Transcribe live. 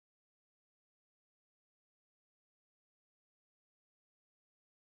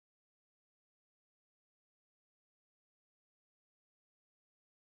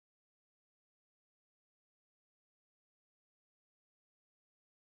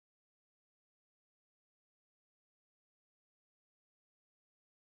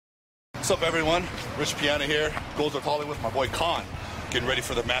What's up, everyone? Rich Piana here. Goals of Hollywood with my boy Con, getting ready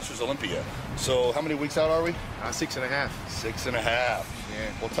for the Masters Olympia. So how many weeks out are we? 6.5. 6.5. Yeah.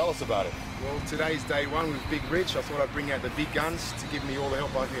 Well, tell us about it. Well, today's day one with Big Rich. I thought I'd bring out the big guns to give me all the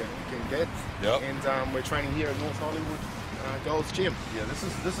help I can get. Yep. And we're training here at North Hollywood Gold's Gym. Yeah, this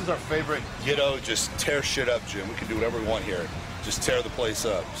is our favorite ghetto, just tear shit up gym. We can do whatever we want here. Just tear the place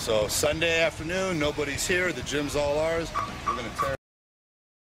up. So Sunday afternoon, nobody's here. The gym's all ours. We're gonna tear.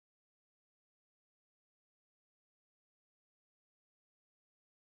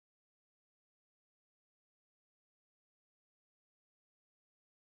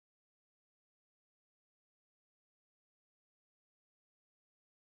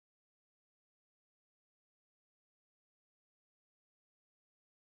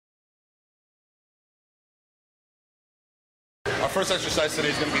 Our first exercise today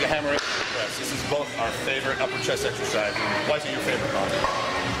is going to be the hammer press. This is both our favorite upper chest exercise. Why is it your favorite, Con?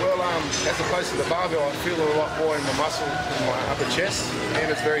 Well, as opposed to the barbell, I feel a lot more in my muscle in my upper chest, and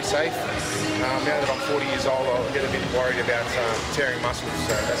it's very safe. Now that I'm 40 years old, I get a bit worried about tearing muscles,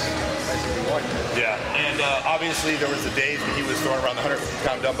 so that's basically why. Yeah, and obviously there was the days when he was throwing around the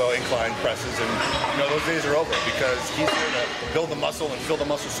 150-pound dumbbell incline presses, and those days are over because he's here to build the muscle and feel the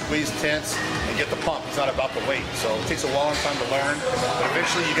muscle squeeze, tense, and get the pump. It's not about the weight, so it takes a long time to learn, but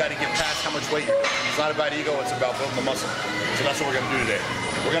eventually you got to get past how much weight you're doing. It's not about ego, it's about building the muscle. So that's what we're going to do today.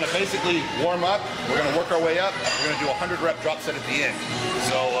 We're going to basically warm up, we're going to work our way up, we're going to do a 100-rep drop set at the end.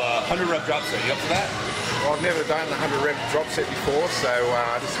 So 100-rep drop set, you up for that? Well, I've never done a 100-rep drop set before, so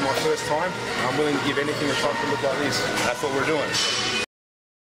this is my first time. I'm willing to give anything a shot to look like this. That's what we're doing.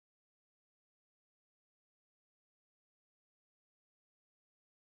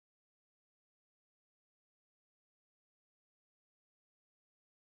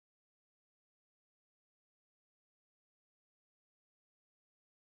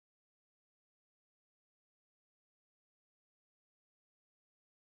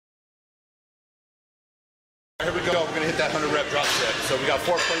 Here we go, we're going to hit that 100-rep drop set. So we got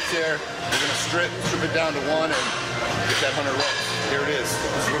 4 plates here. We're going to strip it down to 1 and get that 100 reps. Here it is.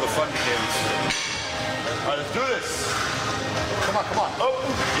 This is where the fun begins. All right, let's do this. Come on, come on. Up.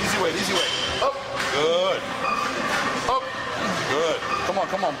 Easy weight, easy weight. Up. Good. Up. Good. Come on,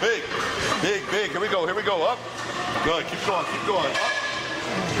 come on. Big. Big, big. Here we go, here we go. Up. Good. Keep going, keep going. Up.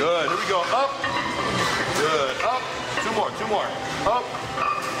 Good. Here we go. Up. Good. Up. 2 more, 2 more. Up.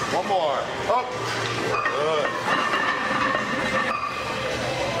 1 more. Up. Good.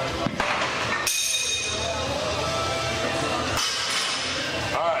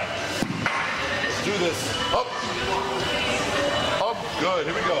 All right. Let's do this. Up. Up. Good.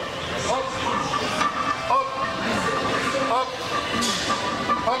 Here we go. Up. Up. Up.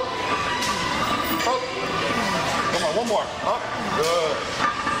 Up. Up. Come on. 1 more. Up. Good.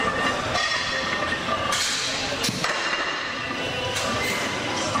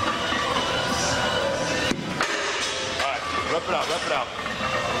 Rep it out, rep it out.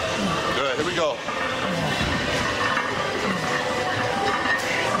 Good, here we go.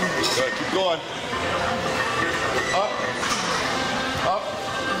 Good, keep going. Up, up,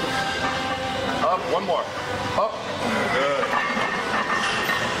 up, 1 more. Up, good.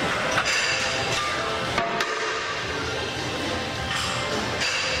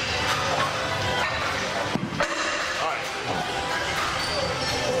 All right.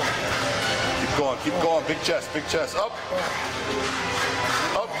 Keep going, big chest, big chest. Up,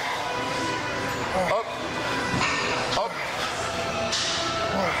 up, up, up.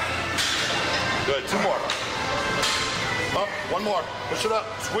 Good, 2 more. Up, 1 more. Push it up,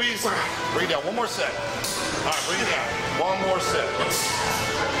 squeeze. Bring it down, 1 more set. All right, bring it down. 1 more set. 1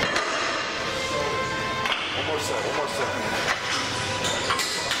 more set, 1 more set.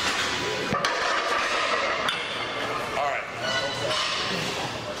 All right.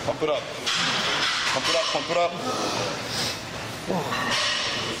 Pump it up. Pump it up, pump it up.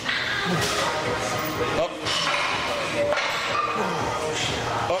 Up.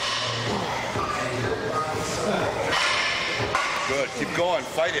 Up. Good, keep going,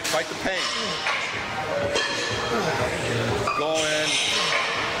 fight it, fight the pain. Keep going.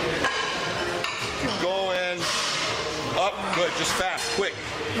 Keep going. Up, good, just fast, quick.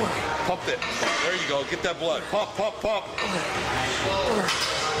 Pump it. There you go, get that blood. Pump, pump, pump.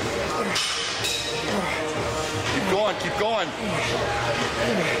 Keep going, keep going.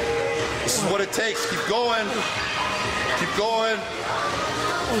 This is what it takes. Keep going. Keep going.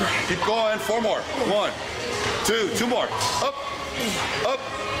 Keep going. 4 more. 1, 2, 2 more. Up. Up.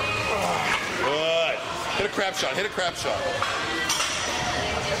 Good. Hit a crab shot. Hit a crab shot.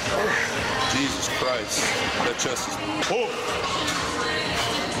 Jesus Christ. That chest is... Oh.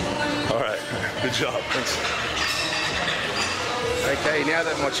 All right, good job. Thanks. Okay, now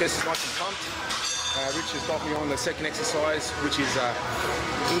that my chest is nice and pumped, Rich has got me on the second exercise, which is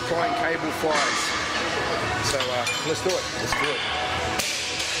incline cable flies. So let's do it. Let's do it.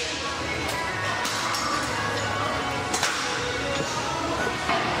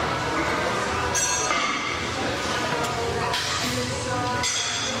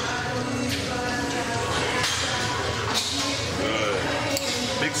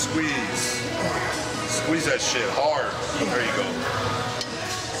 Big squeeze. Squeeze that shit hard. There you go.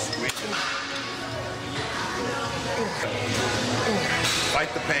 Squeeze it.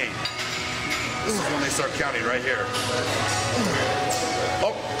 Fight the pain. This is when they start counting right here.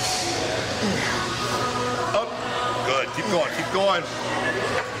 Up. Up. Good. Keep going. Keep going.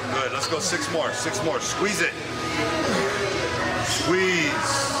 Good. Let's go 6 more. 6 more. Squeeze it. Squeeze.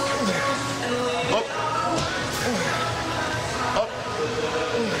 Up.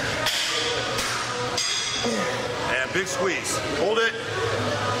 And big squeeze. Hold it.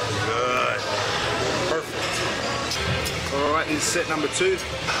 Good. Perfect. All right, this is set number 2.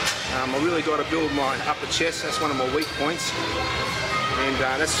 I really got to build my upper chest. That's one of my weak points. And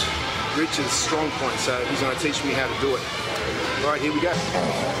that's Rich's strong point, so he's going to teach me how to do it. All right, here we go.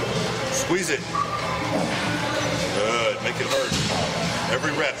 Squeeze it. Good. Make it hurt.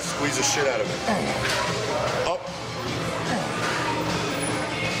 Every rep, squeeze the shit out of it. Up.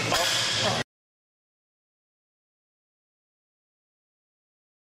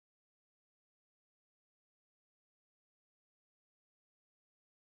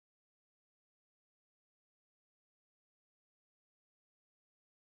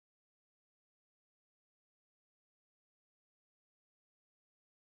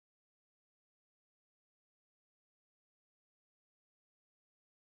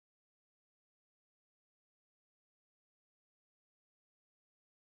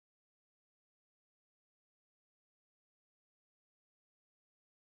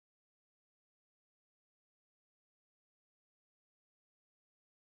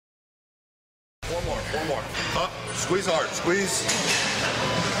 One more. Up, squeeze hard, squeeze.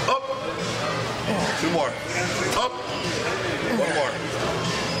 Up. 2 more. Up. 1 more.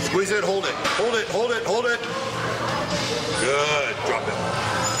 Squeeze it, hold it. Hold it, hold it, hold it. Good. Drop it.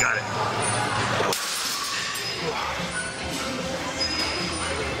 Got it.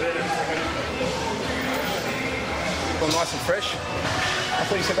 Well, nice and fresh. I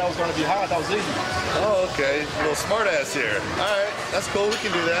thought you said that was going to be hard. That was easy. Oh, okay. A little smart ass here. All right, that's cool. We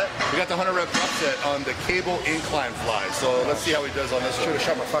can do that. We got the 100 rep drop set on the cable incline fly. So let's see how he does on this one. Should have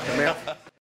shut my fucking mouth.